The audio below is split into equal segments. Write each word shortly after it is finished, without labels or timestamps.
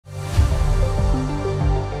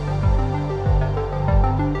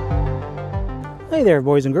Hey there,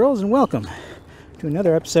 boys and girls, and welcome to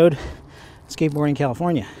another episode of Skateboarding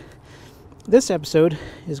California. This episode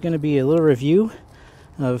is going to be a little review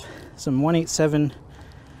of some 187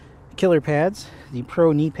 Killer Pads, the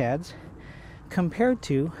Pro Kneepads, compared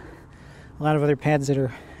to a lot of other pads that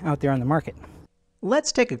are out there on the market.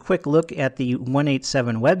 Let's take a quick look at the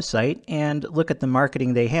 187 website and look at the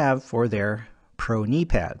marketing they have for their Pro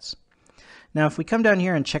Kneepads. Now, if we come down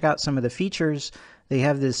here and check out some of the features, they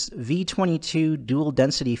have this V22 dual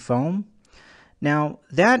density foam. Now,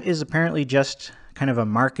 that is apparently just kind of a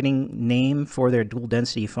marketing name for their dual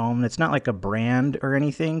density foam. It's not like a brand or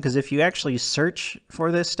anything, because if you actually search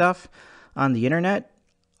for this stuff on the internet,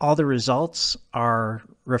 all the results are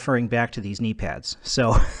referring back to these knee pads.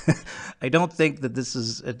 So I don't think that this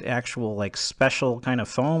is an actual like special kind of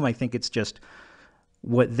foam. I think it's just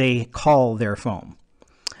what they call their foam.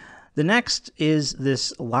 The next is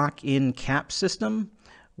this lock-in cap system,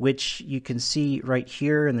 which you can see right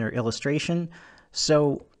here in their illustration.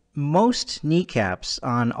 So most kneecaps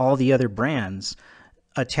on all the other brands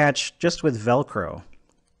attach just with Velcro.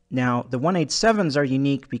 Now, the 187s are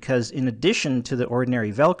unique because in addition to the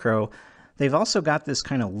ordinary Velcro, they've also got this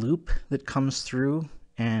kind of loop that comes through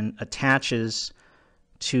and attaches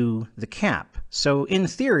to the cap. So in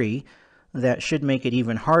theory, that should make it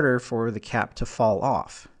even harder for the cap to fall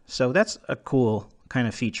off. So that's a cool kind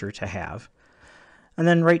of feature to have. And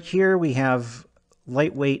then right here we have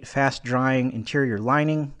lightweight, fast-drying interior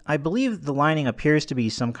lining. I believe the lining appears to be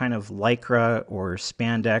some kind of lycra or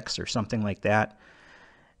spandex or something like that.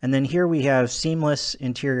 And then here we have seamless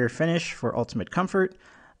interior finish for ultimate comfort.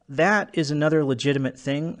 That is another legitimate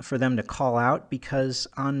thing for them to call out, because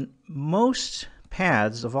on most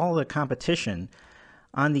pads of all the competition,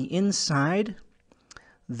 on the inside,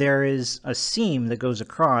 there is a seam that goes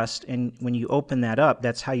across, and when you open that up,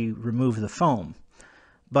 that's how you remove the foam.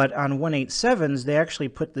 But on 187s, they actually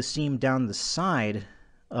put the seam down the side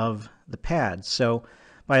of the pad. So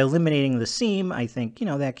by eliminating the seam, I think,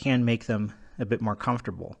 that can make them a bit more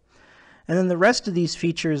comfortable. And then the rest of these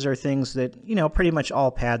features are things that, pretty much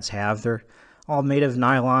all pads have. They're all made of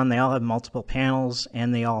nylon, they all have multiple panels,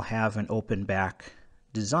 and they all have an open back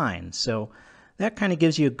design. So that kind of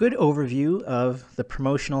gives you a good overview of the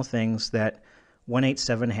promotional things that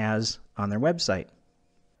 187 has on their website.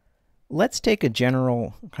 Let's take a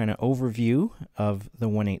general kind of overview of the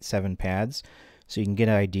 187 pads so you can get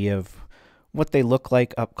an idea of what they look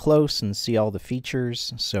like up close and see all the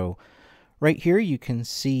features. So right here you can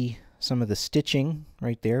see some of the stitching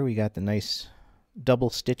right there. We got the nice double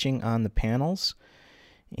stitching on the panels,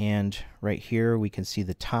 and right here we can see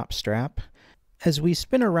the top strap. As we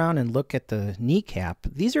spin around and look at the kneecap,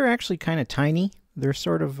 these are actually kind of tiny. They're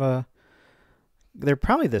sort of, they're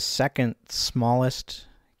probably the second smallest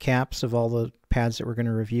caps of all the pads that we're going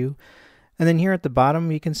to review. And then here at the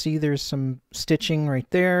bottom, you can see there's some stitching right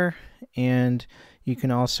there, and you can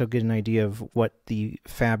also get an idea of what the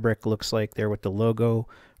fabric looks like there with the logo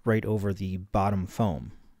right over the bottom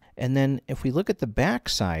foam. And then if we look at the back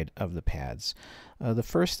side of the pads, the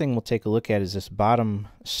first thing we'll take a look at is this bottom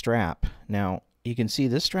strap. Now, you can see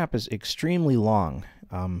this strap is extremely long.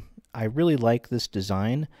 I really like this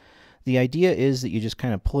design. The idea is that you just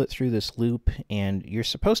kind of pull it through this loop, and you're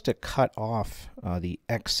supposed to cut off the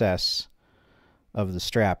excess of the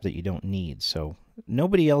strap that you don't need. So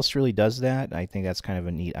nobody else really does that. I think that's kind of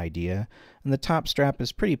a neat idea. And the top strap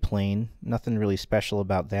is pretty plain, nothing really special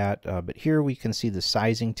about that. But here we can see the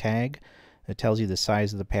sizing tag. It tells you the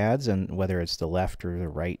size of the pads and whether it's the left or the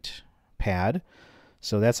right pad.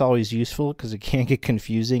 So that's always useful because it can get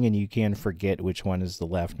confusing and you can forget which one is the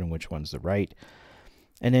left and which one's the right.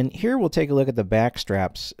 And then here we'll take a look at the back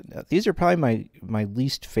straps. These are probably my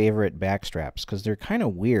least favorite back straps because they're kind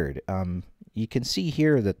of weird. You can see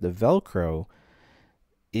here that the Velcro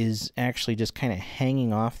is actually just kind of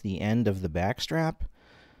hanging off the end of the back strap.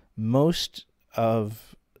 Most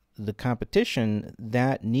of the competition,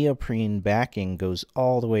 that neoprene backing goes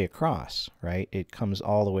all the way across, right? It comes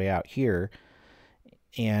all the way out here.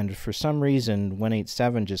 And for some reason,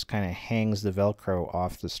 187 just kind of hangs the Velcro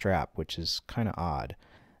off the strap, which is kind of odd.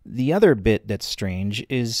 The other bit that's strange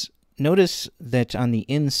is notice that on the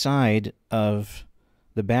inside of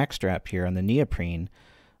the back strap here on the neoprene,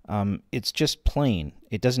 it's just plain.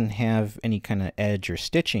 It doesn't have any kind of edge or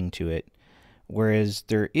stitching to it, whereas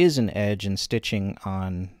there is an edge and stitching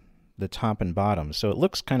on the top and bottom, so it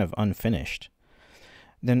looks kind of unfinished.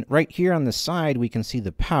 Then right here on the side, we can see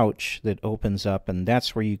the pouch that opens up, and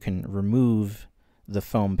that's where you can remove the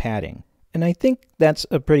foam padding. And I think that's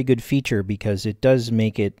a pretty good feature because it does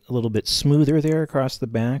make it a little bit smoother there across the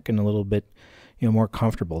back and a little bit, more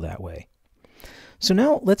comfortable that way. So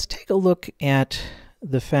now let's take a look at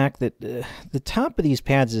the fact that the top of these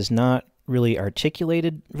pads is not really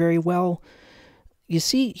articulated very well. You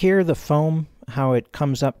see here the foam, how it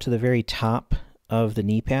comes up to the very top of the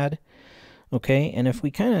knee pad. Okay, and if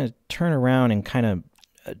we kind of turn around and kind of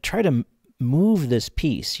try to move this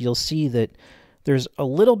piece, you'll see that there's a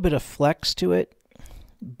little bit of flex to it,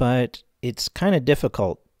 but it's kind of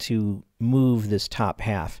difficult to move this top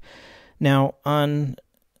half. Now, on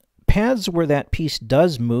pads where that piece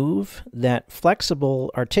does move, that flexible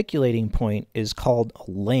articulating point is called a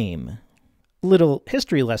lame. Little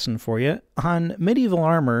history lesson for you. On medieval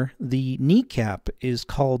armor, the kneecap is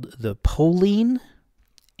called the polene,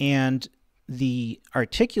 and the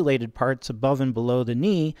articulated parts above and below the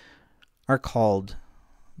knee are called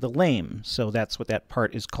the lame. So that's what that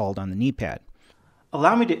part is called on the knee pad.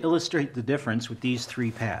 Allow me to illustrate the difference with these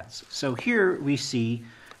three pads. So here we see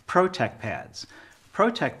ProTec pads.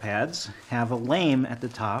 ProTec pads have a lame at the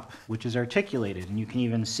top, which is articulated, and you can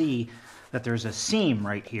even see that there's a seam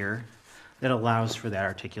right here that allows for that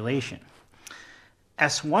articulation.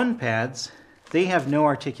 S1 pads, they have no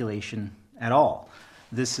articulation at all.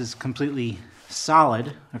 This is completely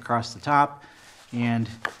solid across the top, and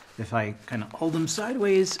if I kind of hold them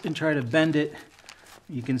sideways and try to bend it,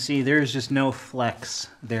 you can see there's just no flex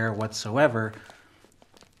there whatsoever,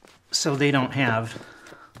 so they don't have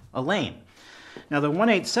a lame. Now the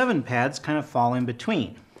 187 pads kind of fall in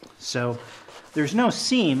between, so there's no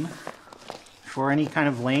seam for any kind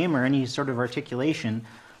of lame or any sort of articulation,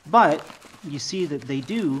 but you see that they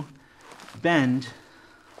do bend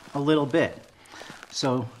a little bit.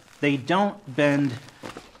 So they don't bend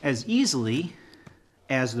as easily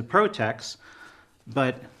as the ProTecs,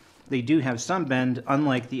 but they do have some bend,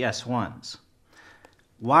 unlike the S1s.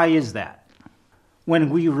 Why is that? When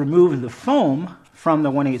we remove the foam from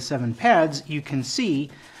the 187 pads, you can see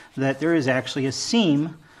that there is actually a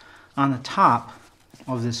seam on the top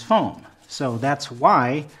of this foam. So that's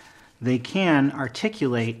why they can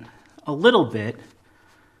articulate a little bit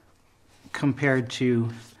compared to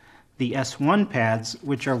the S1 pads,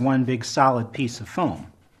 which are one big solid piece of foam.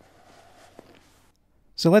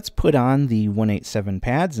 So let's put on the 187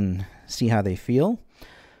 pads and see how they feel.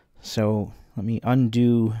 So let me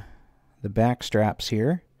undo the back straps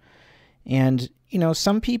here. And you know,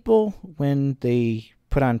 some people, when they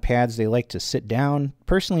put on pads, they like to sit down.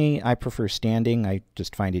 Personally, I prefer standing. I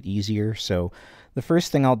just find it easier. So the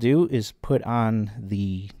first thing I'll do is put on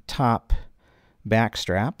the top back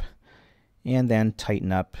strap and then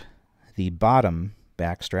tighten up the bottom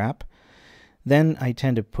back strap. Then I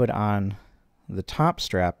tend to put on the top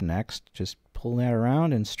strap next. Just pull that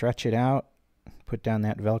around and stretch it out, put down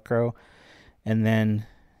that Velcro, and then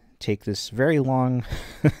take this very long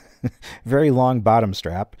very long bottom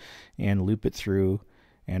strap and loop it through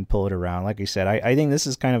and pull it around. Like I said, I think this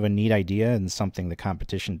is kind of a neat idea and something the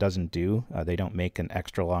competition doesn't do. They don't make an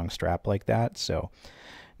extra long strap like that. So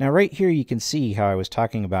now right here you can see how I was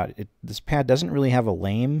talking about it. This pad doesn't really have a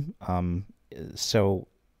lame. So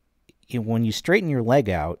when you straighten your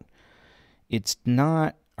leg out, it's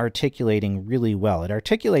not articulating really well. It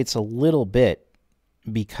articulates a little bit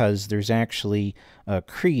because there's actually a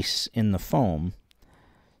crease in the foam.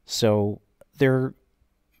 So they're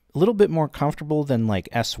a little bit more comfortable than like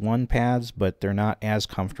S1 pads, but they're not as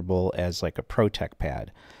comfortable as like a ProTec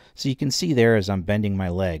pad. So you can see there as I'm bending my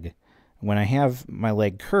leg, when I have my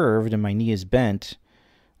leg curved and my knee is bent,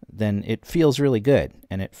 then it feels really good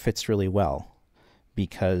and it fits really well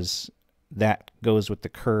because that goes with the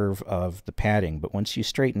curve of the padding. But once you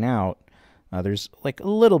straighten out, there's like a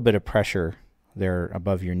little bit of pressure there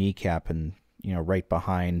above your kneecap and, you know, right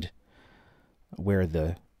behind where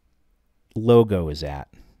the logo is at.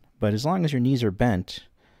 But as long as your knees are bent,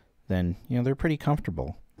 then, you know, they're pretty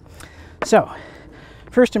comfortable. So,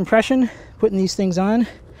 first impression, putting these things on,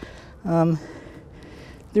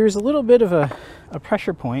 there's a little bit of a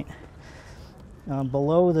pressure point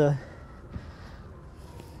below the,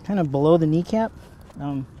 kind of below the kneecap.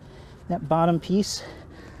 That bottom piece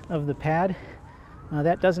of the pad,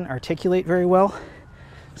 that doesn't articulate very well.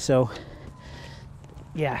 So,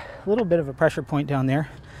 yeah, a little bit of a pressure point down there.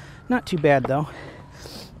 Not too bad though.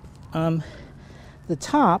 The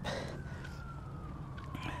top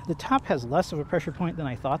has less of a pressure point than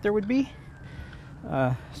I thought there would be.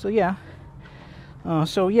 So yeah,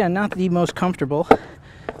 not the most comfortable,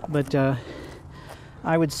 but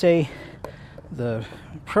I would say the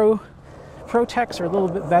ProTecs are a little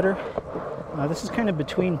bit better. This is kind of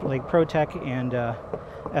between like ProTec and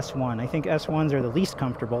S1. I think S1s are the least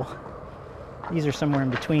comfortable. These are somewhere in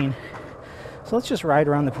between. So let's just ride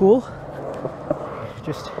around the pool.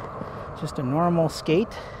 Just a normal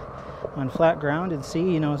skate. on flat ground and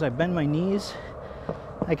see, as I bend my knees,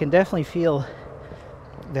 I can definitely feel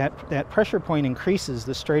that pressure point increases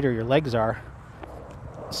the straighter your legs are.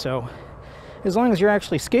 So as long as you're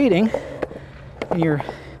actually skating and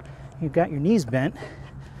you've got your knees bent,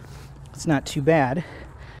 it's not too bad.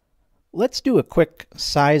 Let's do a quick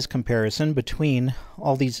size comparison between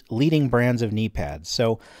all these leading brands of knee pads.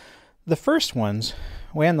 So the first ones,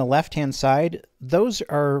 way on the left-hand side, those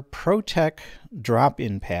are ProTec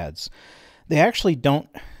drop-in pads. They actually don't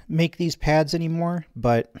make these pads anymore,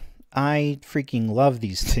 but I freaking love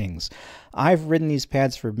these things. I've ridden these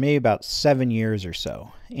pads for maybe about 7 years or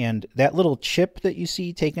so, and that little chip that you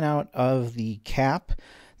see taken out of the cap,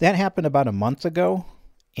 that happened about a month ago,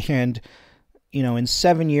 and in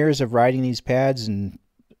 7 years of riding these pads and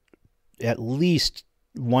at least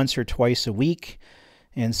once or twice a week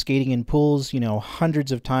and skating in pools,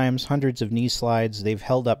 hundreds of times, hundreds of knee slides, they've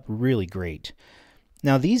held up really great.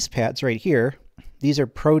 Now these pads right here, these are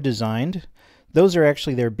ProDesigned. Those are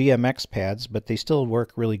actually their BMX pads, but they still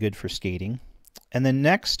work really good for skating. And then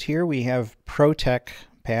next here we have ProTec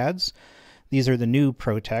pads. These are the new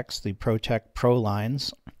ProTecs, the ProTec Pro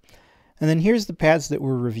lines. And then here's the pads that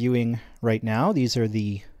we're reviewing right now. These are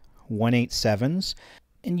the 187s.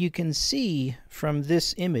 And you can see from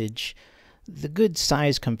this image the good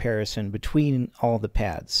size comparison between all the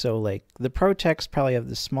pads. So like the ProTecs probably have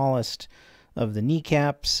the smallest of the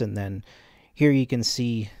kneecaps, and then here you can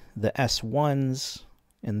see the S1s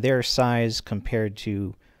and their size compared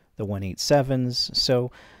to the 187s.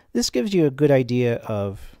 So this gives you a good idea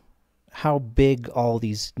of how big all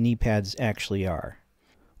these knee pads actually are,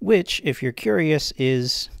 which, if you're curious,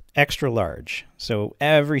 is extra large. So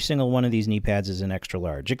every single one of these knee pads is an extra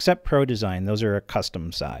large, except ProDesigned. Those are a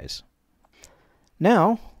custom size.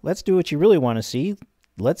 Now, let's do what you really want to see.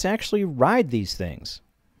 Let's actually ride these things.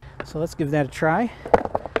 So let's give that a try.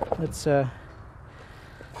 Let's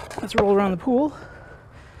roll around the pool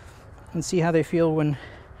and see how they feel when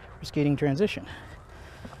we're skating transition.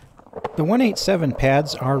 The 187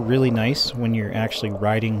 pads are really nice when you're actually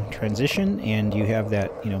riding transition and you have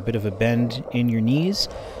that, bit of a bend in your knees,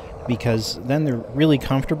 because then they're really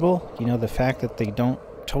comfortable. The fact that they don't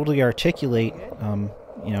totally articulate,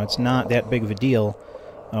 it's not that big of a deal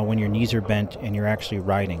when your knees are bent and you're actually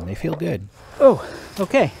riding. They feel good. Oh,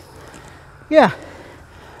 okay. Yeah,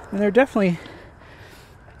 and they're definitely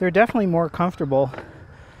more comfortable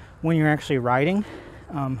when you're actually riding.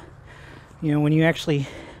 When you actually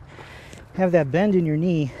have that bend in your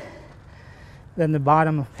knee, then the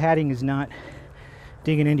bottom of padding is not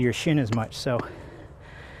digging into your shin as much. So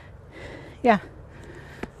yeah,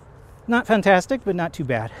 not fantastic, but not too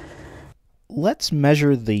bad. Let's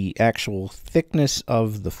measure the actual thickness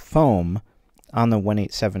of the foam on the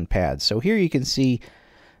 187 pads. So here you can see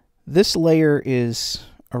this layer is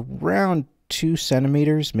around 2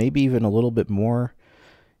 centimeters, maybe even a little bit more,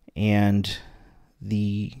 and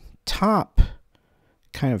the top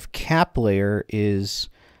kind of cap layer is,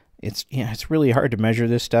 it's really hard to measure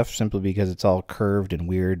this stuff simply because it's all curved and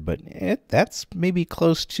weird, but that's maybe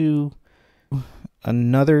close to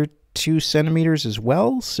another 2 centimeters as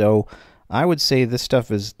well. So I would say this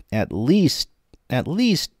stuff is at least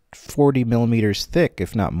 40 millimeters thick,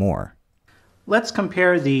 if not more. Let's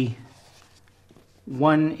compare the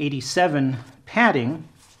 187 padding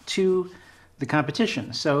to the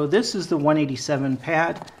competition. So this is the 187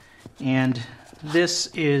 pad, and this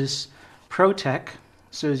is ProTec.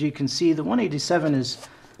 So as you can see, the 187 is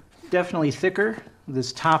definitely thicker.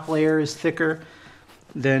 This top layer is thicker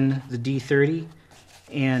than the D30,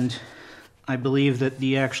 and I believe that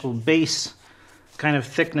the actual base kind of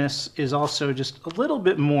thickness is also just a little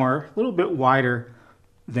bit wider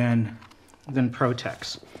than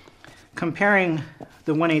ProTec's. Comparing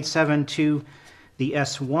the 187 to the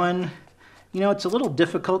S1, it's a little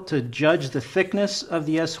difficult to judge the thickness of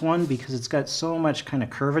the S1 because it's got so much kind of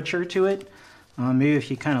curvature to it. Maybe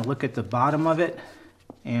if you kind of look at the bottom of it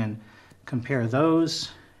and compare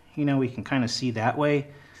those, we can kind of see that way.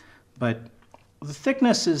 But the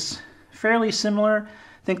thickness is fairly similar.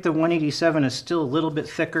 I think the 187 is still a little bit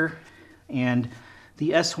thicker, and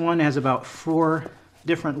the S1 has about 4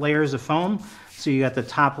 different layers of foam. So you got the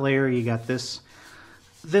top layer, you got this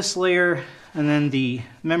layer, and then the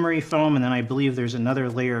memory foam, and then I believe there's another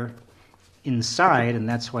layer inside, and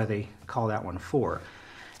that's why they call that one 4.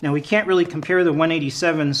 Now we can't really compare the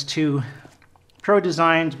 187s to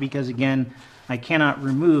ProDesigned because, again, I cannot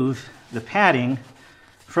remove the padding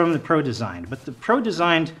from the ProDesigned. But the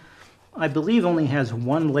ProDesigned, I believe, only has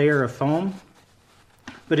 1 layer of foam,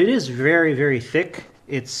 but it is very, very thick.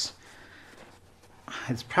 It's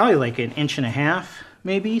probably like 1.5 inches,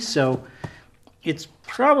 maybe. So it's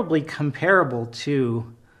probably comparable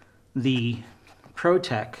to the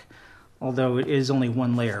ProTec, although it is only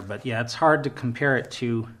one layer. But yeah, it's hard to compare it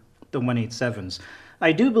to the 187s.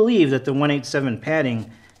 I do believe that the 187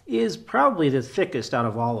 padding is probably the thickest out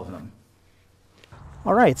of all of them.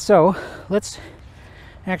 All right, so let's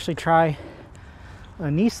actually try a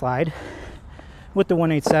knee slide with the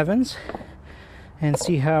 187s and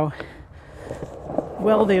see how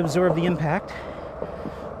well they absorb the impact.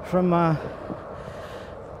 From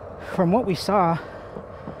what we saw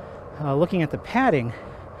looking at the padding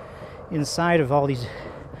inside of all these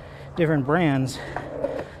different brands,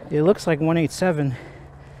 it looks like 187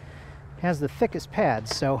 has the thickest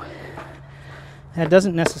pads, so that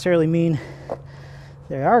doesn't necessarily mean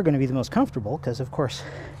they are going to be the most comfortable, because of course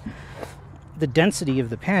the density of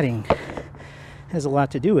the padding has a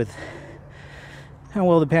lot to do with how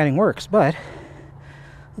well the padding works. But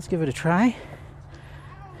let's give it a try.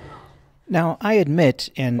 Now, I admit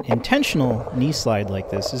an intentional knee slide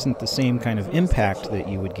like this isn't the same kind of impact that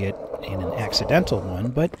you would get in an accidental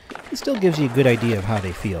one, but it still gives you a good idea of how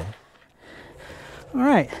they feel. All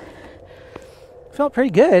right. Felt pretty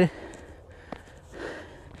good.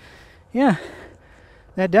 Yeah,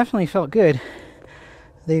 that definitely felt good.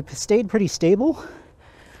 They stayed pretty stable.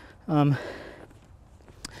 I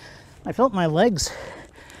felt my legs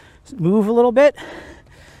move a little bit,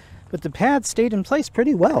 but the pads stayed in place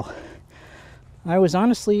pretty well. I was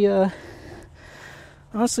honestly a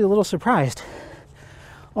little surprised,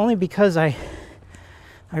 only because I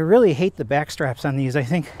really hate the back straps on these. I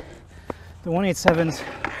think the 187s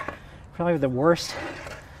probably the worst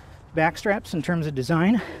back straps in terms of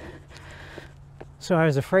design, so I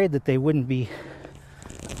was afraid that they wouldn't be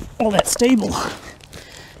all that stable,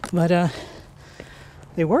 but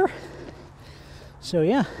they were. So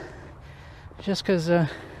yeah, just because the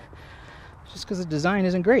design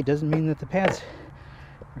isn't great doesn't mean that the pads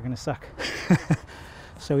are gonna suck.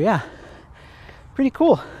 So yeah, pretty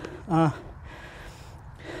cool. I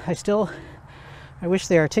wish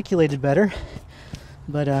they articulated better,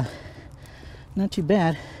 but not too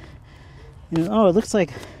bad. You know, oh, it looks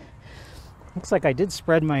like I did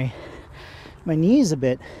spread my knees a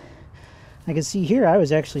bit. I can see here I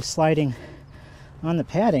was actually sliding on the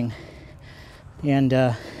padding and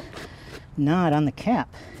not on the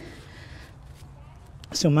cap.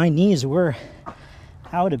 So my knees were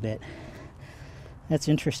out a bit. That's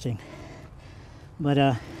interesting.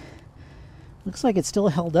 But looks like it still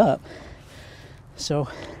held up. So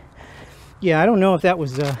yeah, I don't know if that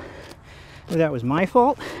was my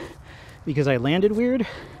fault because I landed weird,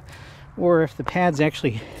 or if the pads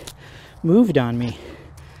actually moved on me.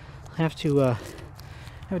 I'll have to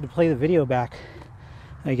play the video back,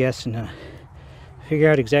 I guess, and figure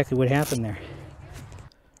out exactly what happened there.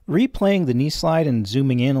 Replaying the knee slide and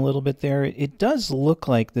zooming in a little bit there, it does look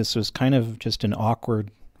like this was kind of just an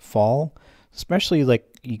awkward fall, especially like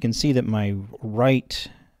you can see that my right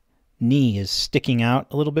knee is sticking out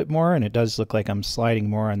a little bit more, and it does look like I'm sliding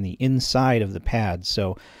more on the inside of the pads.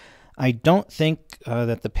 So I don't think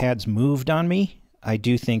that the pads moved on me. I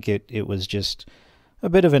do think it was just a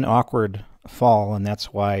bit of an awkward fall, and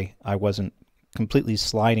that's why I wasn't completely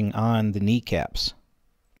sliding on the kneecaps.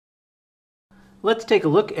 Let's take a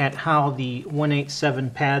look at how the 187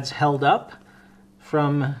 pads held up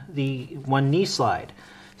from the one knee slide.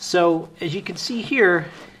 So as you can see here,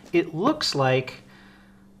 it looks like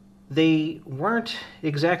they weren't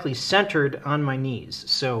exactly centered on my knees.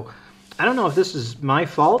 So I don't know if this is my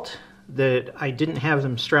fault that I didn't have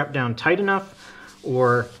them strapped down tight enough,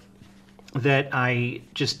 or that I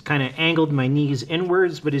just kind of angled my knees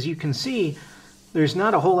inwards, but as you can see, there's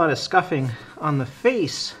not a whole lot of scuffing on the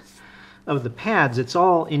face of the pads. It's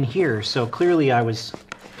all in here, so clearly I was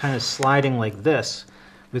kind of sliding like this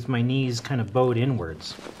with my knees kind of bowed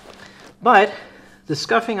inwards. But the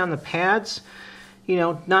scuffing on the pads, you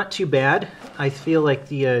know, not too bad. I feel like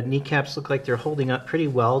the kneecaps look like they're holding up pretty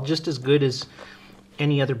well, just as good as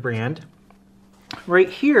any other brand. Right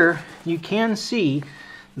here, you can see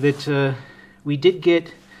that we did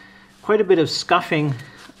get quite a bit of scuffing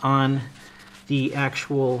on the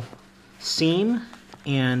actual seam,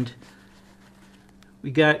 and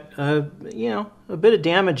we got you know, a bit of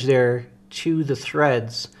damage there to the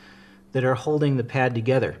threads that are holding the pad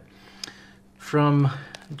together from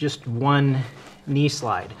just one knee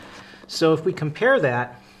slide. So if we compare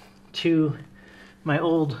that to my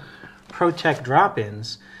old ProTec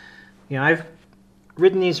drop-ins, you know, I've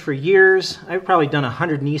ridden these for years. I've probably done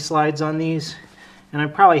 100 knee slides on these, and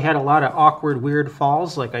I've probably had a lot of awkward, weird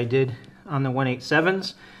falls like I did on the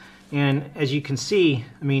 187s. And as you can see,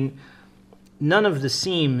 I mean, none of the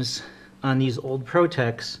seams on these old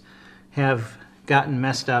ProTecs have gotten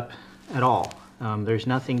messed up at all. There's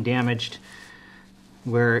nothing damaged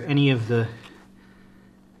where any of the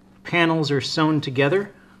panels are sewn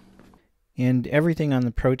together. And everything on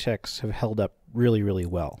the ProTecs have held up really, really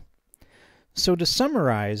well. So to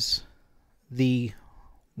summarize the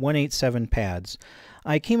 187 pads,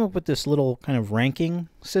 I came up with this little kind of ranking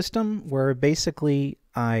system where basically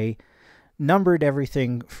I numbered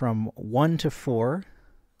everything from 1 to 4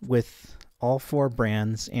 with all 4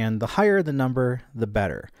 brands, and the higher the number, the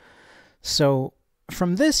better. So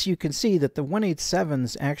from this you can see that the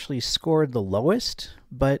 187s actually scored the lowest,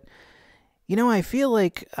 but you know, I feel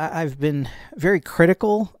like I've been very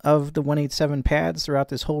critical of the 187 pads throughout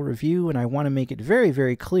this whole review, and I want to make it very,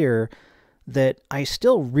 very clear that I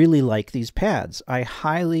still really like these pads. I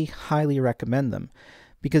highly, highly recommend them.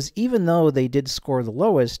 Because even though they did score the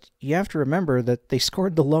lowest, you have to remember that they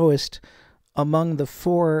scored the lowest among the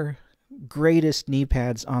 4 greatest knee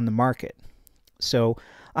pads on the market. So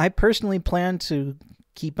I personally plan to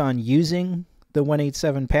keep on using the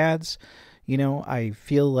 187 pads. You know, I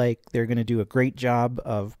feel like they're going to do a great job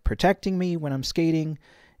of protecting me when I'm skating,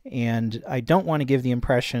 and I don't want to give the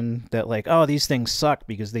impression that like, oh, these things suck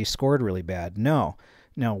because they scored really bad. No,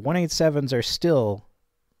 187s are still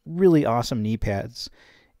really awesome knee pads,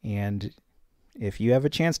 and if you have a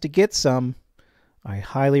chance to get some, I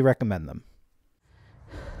highly recommend them.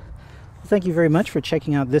 Well, thank you very much for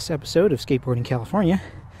checking out this episode of Skateboarding California,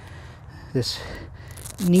 this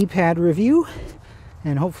knee pad review,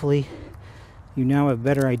 and hopefully you now have a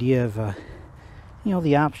better idea of you know,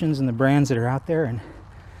 the options and the brands that are out there and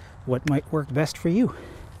what might work best for you.